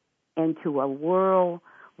out into a world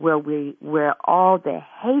where all the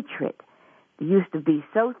hatred used to be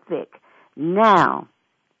so thick, now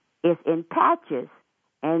it's in patches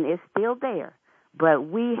and it's still there. But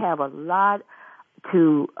we have a lot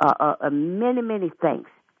to, many thanks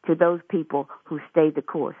to those people who stayed the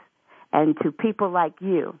course, and to people like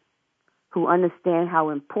you who understand how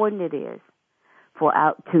important it is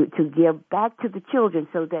to give back to the children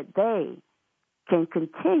so that they can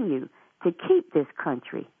continue to keep this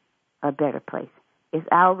country a better place. It's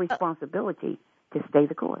our responsibility to stay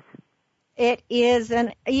the course. It is.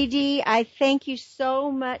 And Edie, I thank you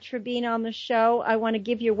so much for being on the show. I want to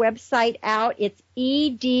give your website out. It's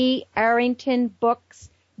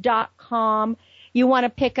edarringtonbooks.com. You want to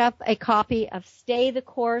pick up a copy of Stay the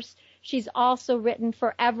Course. She's also written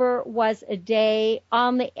Forever Was a Day,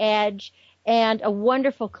 On the Edge, and a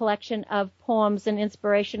wonderful collection of poems and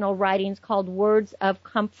inspirational writings called Words of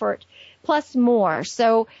Comfort, plus more.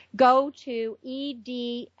 So go to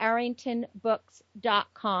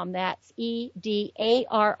edarringtonbooks.com. That's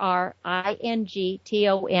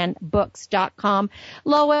EDARRINGTON books.com.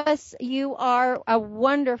 Lois, you are a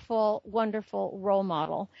wonderful, wonderful role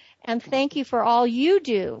model. And thank you for all you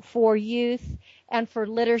do for youth and for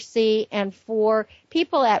literacy and for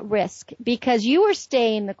people at risk, because you are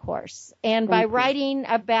staying the course. And by writing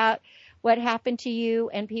about what happened to you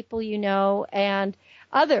and people you know and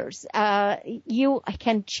others, you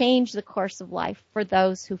can change the course of life for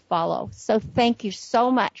those who follow. So thank you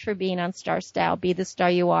so much for being on Star Style. Be the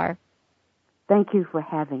star you are. Thank you for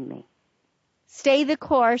having me. Stay the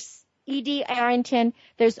course. E.D. Arrington,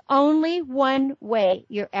 there's only one way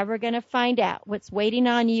you're ever going to find out what's waiting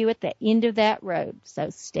on you at the end of that road. So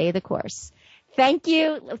stay the course. Thank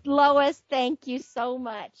you, Lois. Thank you so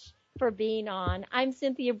much for being on. I'm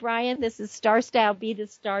Cynthia Bryan. This is Star Style, Be the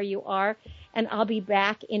Star You Are. And I'll be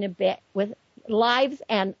back in a bit with lives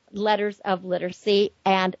and letters of literacy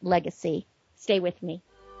and legacy. Stay with me.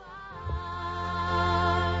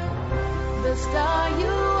 The star you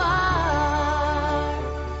are.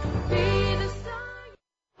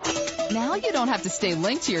 Now you don't have to stay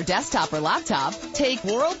linked to your desktop or laptop. Take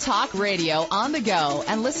World Talk Radio on the go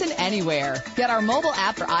and listen anywhere. Get our mobile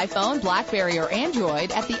app for iPhone, BlackBerry, or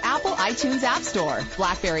Android at the Apple iTunes App Store,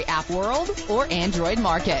 BlackBerry App World, or Android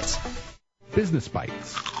Market. Business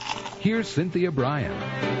Bites. Here's Cynthia Bryan.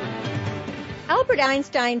 Albert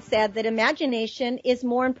Einstein said that imagination is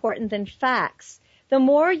more important than facts. The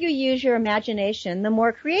more you use your imagination, the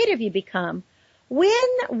more creative you become. When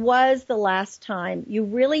was the last time you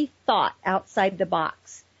really thought outside the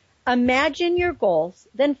box? Imagine your goals,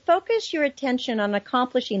 then focus your attention on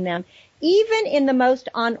accomplishing them, even in the most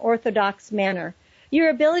unorthodox manner. Your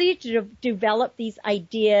ability to develop these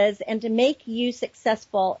ideas and to make you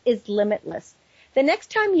successful is limitless. The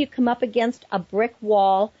next time you come up against a brick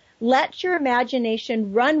wall, let your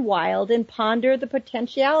imagination run wild and ponder the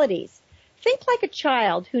potentialities. Think like a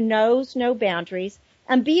child who knows no boundaries,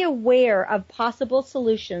 and be aware of possible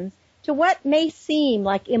solutions to what may seem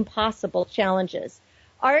like impossible challenges.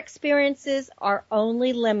 Our experiences are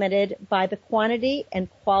only limited by the quantity and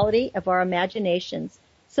quality of our imaginations.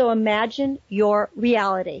 So imagine your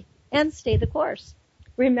reality and stay the course.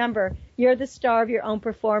 Remember, you're the star of your own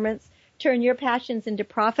performance. Turn your passions into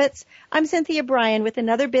profits. I'm Cynthia Bryan with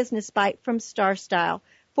another business bite from Star Style.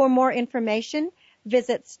 For more information,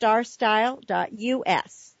 visit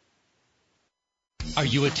starstyle.us. Are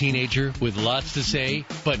you a teenager with lots to say,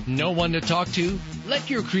 but no one to talk to? Let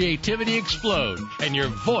your creativity explode and your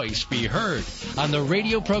voice be heard on the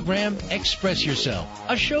radio program Express Yourself,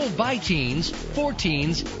 a show by teens, for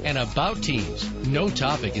teens, and about teens. No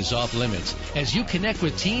topic is off limits as you connect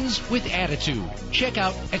with teens with attitude. Check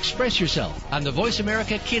out Express Yourself on the Voice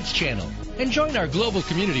America Kids channel and join our global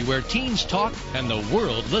community where teens talk and the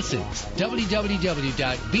world listens.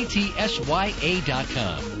 www.btsya.com.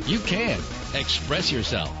 You can express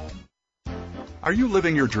yourself. Are you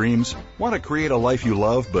living your dreams? Want to create a life you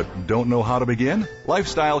love but don't know how to begin?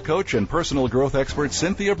 Lifestyle coach and personal growth expert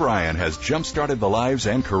Cynthia Bryan has jump-started the lives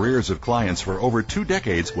and careers of clients for over 2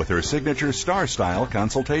 decades with her signature Star Style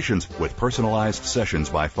consultations with personalized sessions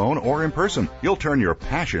by phone or in person. You'll turn your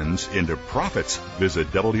passions into profits. Visit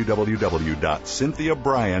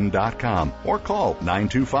www.cynthiabryan.com or call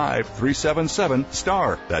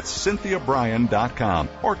 925-377-STAR. That's cynthiabryan.com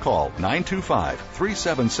or call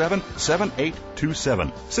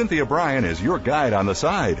 925-377-7827. Cynthia Bryan is your guide on the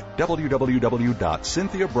side.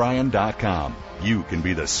 www.cynthiabryan.com. You can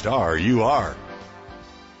be the star you are.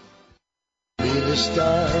 Be the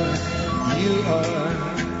star you are.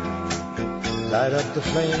 Light up the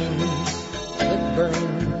flame that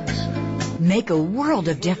burns. Make a world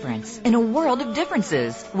of difference in a world of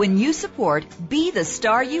differences when you support Be the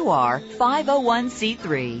Star You Are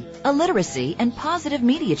 501c3, a literacy and positive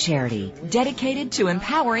media charity dedicated to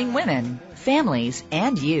empowering women, families,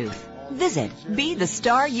 and youth. Visit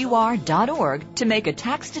BeTheStarYouAre.org to make a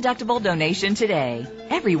tax-deductible donation today.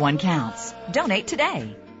 Everyone counts. Donate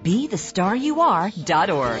today.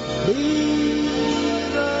 BeTheStarYouAre.org. Be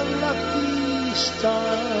the lucky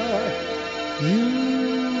star you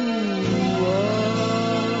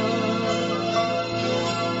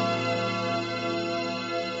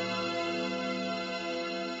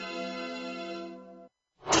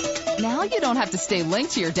Now you don't have to stay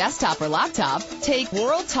linked to your desktop or laptop. Take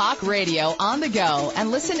World Talk Radio on the go and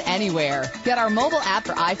listen anywhere. Get our mobile app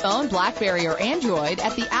for iPhone, BlackBerry, or Android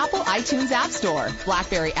at the Apple iTunes App Store,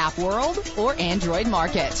 BlackBerry App World, or Android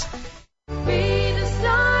Market. Be the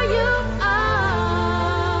star you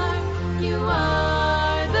are. You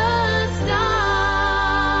are the star.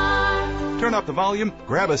 Turn up the volume,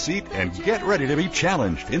 grab a seat, and get ready to be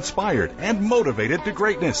challenged, inspired, and motivated to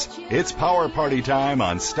greatness. It's Power Party time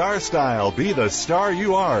on Star Style, Be the Star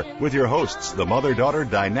You Are, with your hosts, the mother-daughter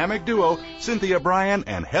dynamic duo, Cynthia Bryan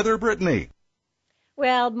and Heather Brittany.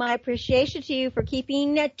 Well, my appreciation to you for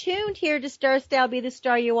keeping tuned here to Star Style, Be the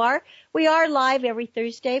Star You Are. We are live every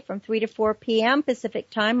Thursday from 3 to 4 p.m. Pacific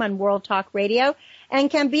Time on World Talk Radio and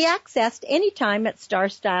can be accessed anytime at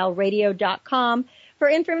starstyleradio.com. For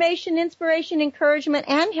information, inspiration, encouragement,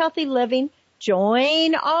 and healthy living,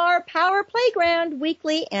 join our Power Playground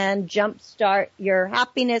weekly and jumpstart your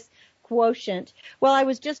happiness quotient. Well, I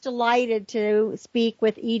was just delighted to speak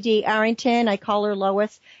with E.D. Arrington. I call her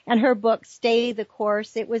Lois, and her book, Stay the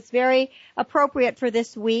Course. It was very appropriate for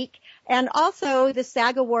this week. And also, the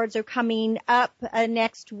SAG Awards are coming up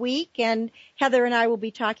next week, and Heather and I will be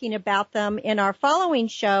talking about them in our following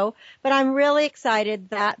show. But I'm really excited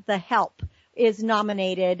that The Help is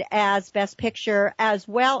nominated as Best Picture, as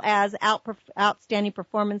well as outstanding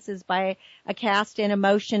performances by a cast in a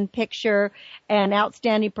motion picture, and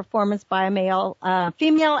outstanding performance by a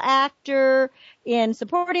female actor in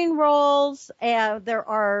supporting roles. There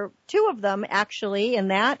are 2 of them actually in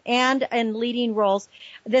that, and in leading roles.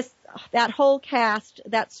 That whole cast,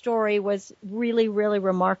 that story was really, really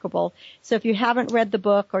remarkable. So if you haven't read the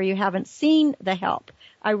book or you haven't seen The Help,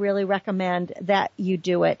 I really recommend that you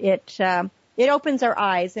do it. It opens our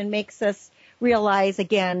eyes and makes us realize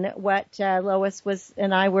again what Lois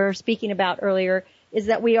and I were speaking about earlier, is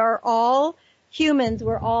that we are all humans.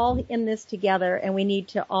 We're all in this together, and we need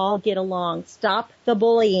to all get along. Stop the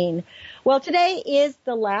bullying. Well, today is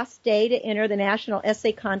the last day to enter the National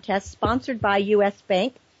Essay Contest sponsored by U.S.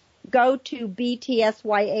 Bank. Go to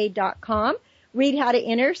btsya.com, read how to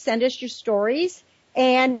enter, send us your stories,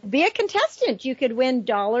 and be a contestant. You could win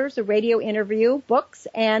dollars, a radio interview, books,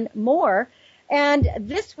 and more. And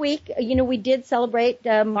this week, we did celebrate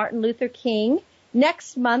Martin Luther King.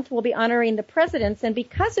 Next month, we'll be honoring the presidents. And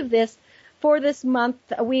because of this, for this month,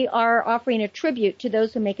 we are offering a tribute to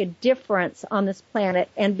those who make a difference on this planet.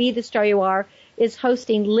 And Be the Star You Are is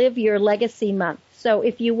hosting Live Your Legacy Month. So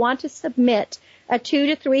if you want to submit a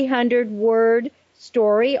 200 to 300 word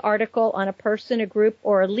story, article on a person, a group,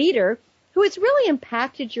 or a leader who has really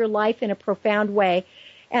impacted your life in a profound way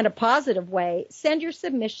and a positive way, send your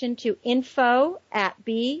submission to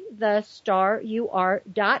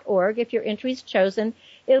info@bethestarur.org. If your entry is chosen,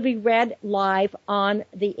 it'll be read live on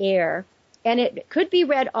the air. And it could be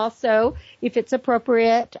read also, if it's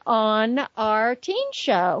appropriate, on our teen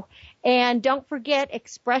show. And don't forget,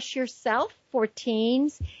 Express Yourself for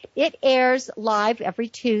Teens. It airs live every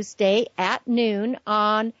Tuesday at noon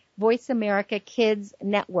on Voice America Kids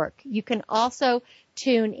Network. You can also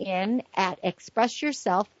tune in at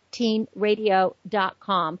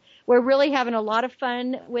expressyourselfteenradio.com. We're really having a lot of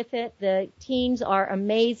fun with it. The teens are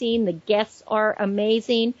amazing. The guests are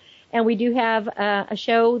amazing. And we do have a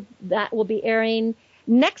show that will be airing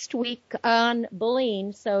next week on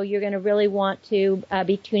bullying, so you're going to really want to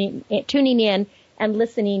be tuning in and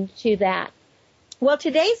listening to that. Well,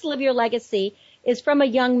 today's Live Your Legacy is from a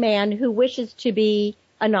young man who wishes to be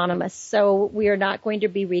anonymous, so we are not going to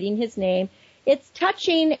be reading his name. It's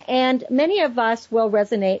touching, and many of us will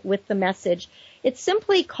resonate with the message. It's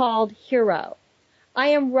simply called Hero. I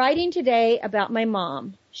am writing today about my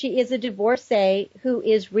mom. She is a divorcee who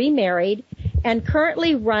is remarried and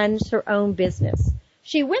currently runs her own business.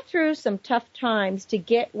 She went through some tough times to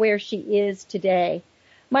get where she is today.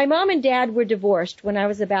 My mom and dad were divorced when I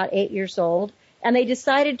was about 8 years old, and they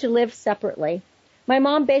decided to live separately. My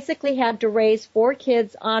mom basically had to raise 4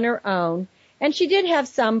 kids on her own, and she did have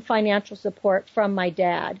some financial support from my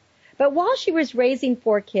dad. But while she was raising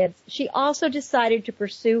 4 kids, she also decided to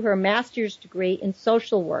pursue her master's degree in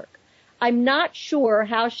social work. I'm not sure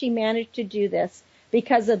how she managed to do this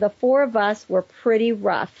because of the 4 of us were pretty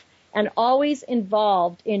rough and always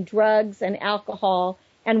involved in drugs and alcohol,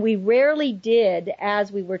 and we rarely did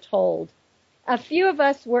as we were told. A few of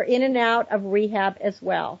us were in and out of rehab as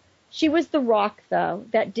well. She was the rock, though,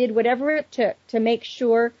 that did whatever it took to make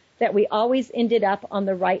sure that we always ended up on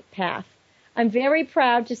the right path. I'm very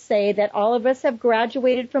proud to say that all of us have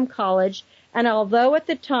graduated from college, and although at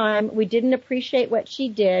the time we didn't appreciate what she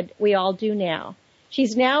did, we all do now.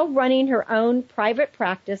 She's now running her own private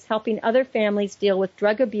practice, helping other families deal with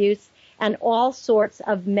drug abuse and all sorts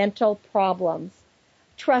of mental problems.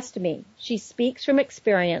 Trust me, she speaks from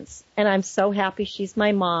experience, and I'm so happy she's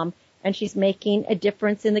my mom, and she's making a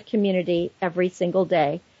difference in the community every single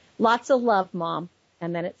day. Lots of love, Mom.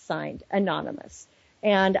 And then it's signed, Anonymous.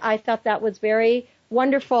 And I thought that was very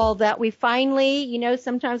wonderful that we finally,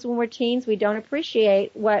 sometimes when we're teens, we don't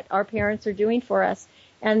appreciate what our parents are doing for us.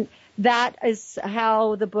 And that is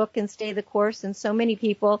how the book can stay the course. And so many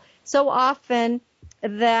people, so often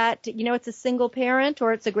that, it's a single parent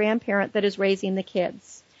or it's a grandparent that is raising the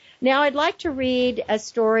kids. Now, I'd like to read a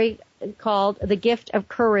story called The Gift of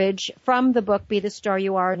Courage from the book Be the Star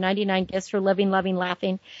You Are, 99 Gifts for Living, Loving,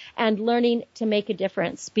 Laughing, and Learning to Make a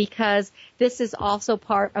Difference, because this is also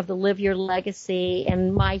part of the Live Your Legacy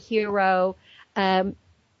and My Hero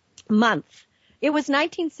month. It was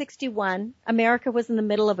 1961. America was in the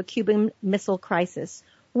middle of a Cuban Missile Crisis.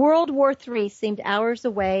 World War III seemed hours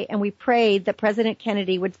away, and we prayed that President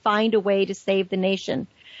Kennedy would find a way to save the nation.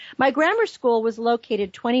 My grammar school was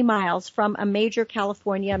located 20 miles from a major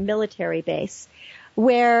California military base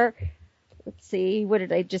where, let's see, what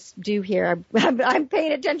did I just do here? I'm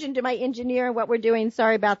paying attention to my engineer and what we're doing.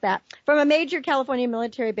 Sorry about that. From a major California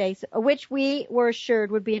military base, which we were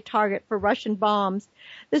assured would be a target for Russian bombs.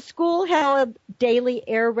 The school held daily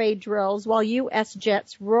air raid drills while U.S.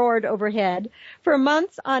 jets roared overhead. For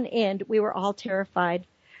months on end, we were all terrified.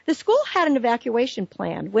 The school had an evacuation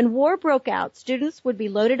plan. When war broke out, students would be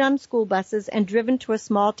loaded on school buses and driven to a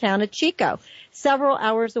small town of Chico, several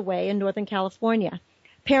hours away in Northern California.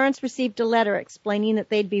 Parents received a letter explaining that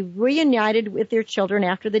they'd be reunited with their children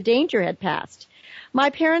after the danger had passed. My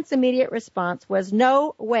parents' immediate response was,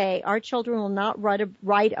 no way, our children will not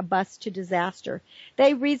ride a bus to disaster.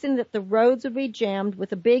 They reasoned that the roads would be jammed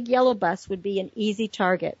with a big yellow bus would be an easy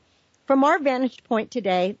target. From our vantage point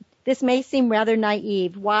today, this may seem rather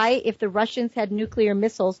naive. Why, if the Russians had nuclear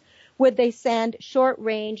missiles, would they send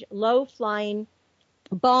short-range, low-flying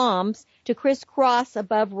bombs to crisscross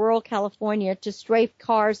above rural California to strafe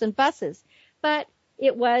cars and buses? But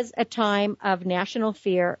it was a time of national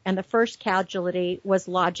fear, and the first casualty was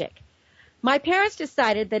logic. My parents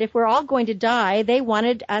decided that if we're all going to die, they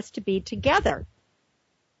wanted us to be together.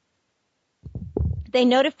 They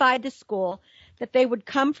notified the school that they would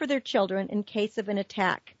come for their children in case of an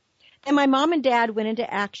attack. Then my mom and dad went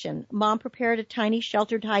into action. Mom prepared a tiny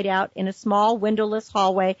sheltered hideout in a small windowless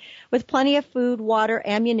hallway with plenty of food, water,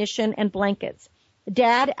 ammunition, and blankets.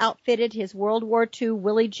 Dad outfitted his World War II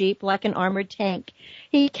Willie Jeep like an armored tank.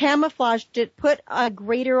 He camouflaged it, put a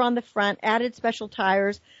grater on the front, added special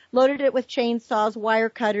tires, loaded it with chainsaws, wire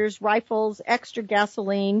cutters, rifles, extra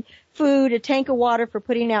gasoline, food, a tank of water for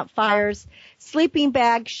putting out fires, sleeping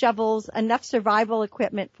bags, shovels, enough survival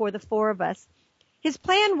equipment for the 4 of us. His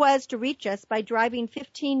plan was to reach us by driving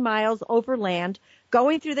 15 miles overland,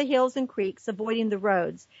 going through the hills and creeks, avoiding the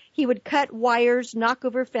roads. He would cut wires, knock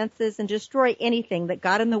over fences, and destroy anything that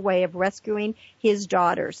got in the way of rescuing his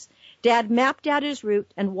daughters. Dad mapped out his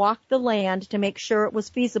route and walked the land to make sure it was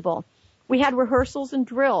feasible. We had rehearsals and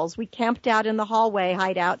drills. We camped out in the hallway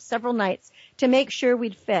hideout several nights to make sure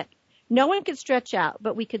we'd fit. No one could stretch out,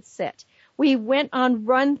 but we could sit. We went on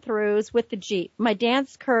run-throughs with the Jeep. My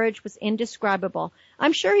dad's courage was indescribable.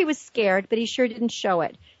 I'm sure he was scared, but he sure didn't show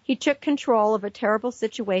it. He took control of a terrible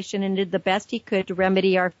situation and did the best he could to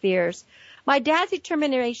remedy our fears. My dad's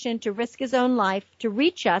determination to risk his own life to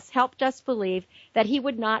reach us helped us believe that he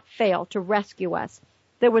would not fail to rescue us.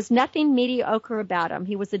 There was nothing mediocre about him.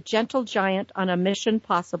 He was a gentle giant on a mission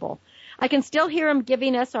possible. I can still hear him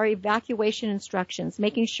giving us our evacuation instructions,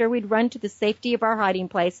 making sure we'd run to the safety of our hiding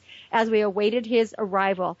place as we awaited his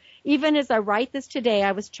arrival. Even as I write this today,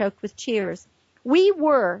 I was choked with tears. We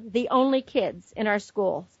were the only kids in our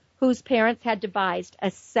schools whose parents had devised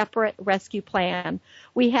a separate rescue plan.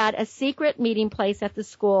 We had a secret meeting place at the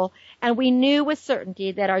school, and we knew with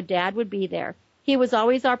certainty that our dad would be there. He was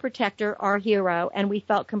always our protector, our hero, and we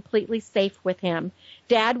felt completely safe with him.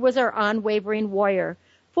 Dad was our unwavering warrior.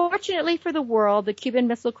 Fortunately for the world, the Cuban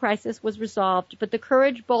Missile Crisis was resolved, but the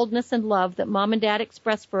courage, boldness, and love that Mom and Dad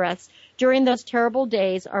expressed for us during those terrible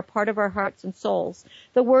days are part of our hearts and souls.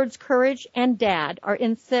 The words courage and Dad are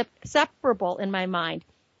inseparable in my mind.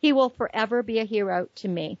 He will forever be a hero to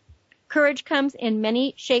me. Courage comes in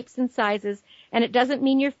many shapes and sizes, and it doesn't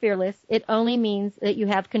mean you're fearless. It only means that you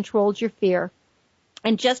have controlled your fear.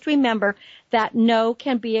 And just remember that no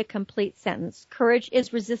can be a complete sentence. Courage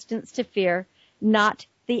is resistance to fear, not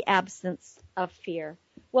the absence of fear.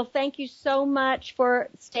 Well, thank you so much for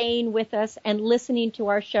staying with us and listening to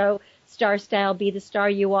our show, Star Style, Be the Star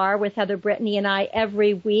You Are, with Heather, Brittany, and I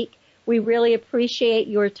every week. We really appreciate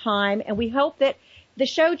your time, and we hope that the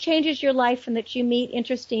show changes your life and that you meet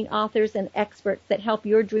interesting authors and experts that help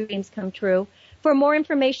your dreams come true. For more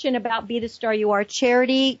information about Be the Star You Are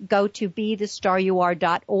charity, go to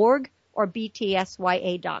bethestaryouare.org or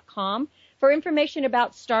btsya.com. For information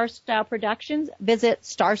about Star Style Productions, visit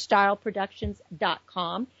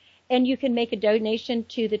starstyleproductions.com. And you can make a donation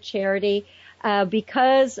to the charity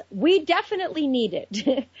because we definitely need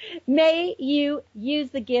it. May you use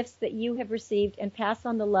the gifts that you have received and pass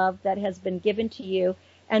on the love that has been given to you.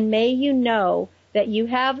 And may you know that you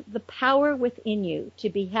have the power within you to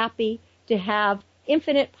be happy, to have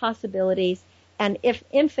infinite possibilities and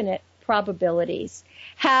infinite probabilities.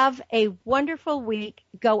 Have a wonderful week.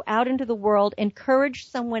 Go out into the world, encourage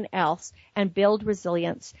someone else, and build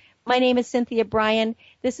resilience. My name is Cynthia Bryan.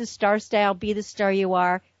 This is Star Style, Be the Star You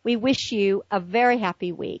Are. We wish you a very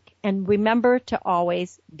happy week. And remember to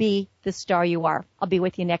always be the star you are. I'll be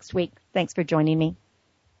with you next week. Thanks for joining me.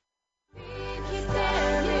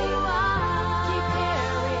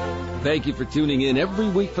 Thank you for tuning in every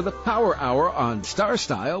week for the Power Hour on Star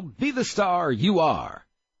Style, Be the Star You Are.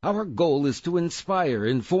 Our goal is to inspire,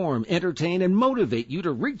 inform, entertain, and motivate you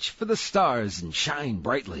to reach for the stars and shine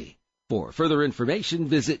brightly. For further information,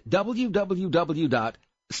 visit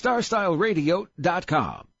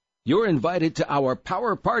www.starstyleradio.com. You're invited to our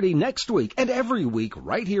Power Party next week and every week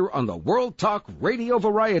right here on the World Talk Radio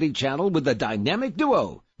Variety Channel with the dynamic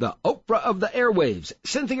duo, the Oprah of the airwaves,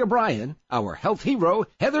 Cynthia Bryan, our health hero,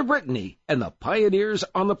 Heather Brittany, and the pioneers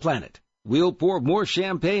on the planet. We'll pour more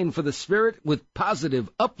champagne for the spirit with positive,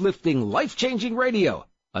 uplifting, life-changing radio.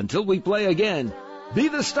 Until we play again, be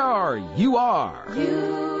the star you are.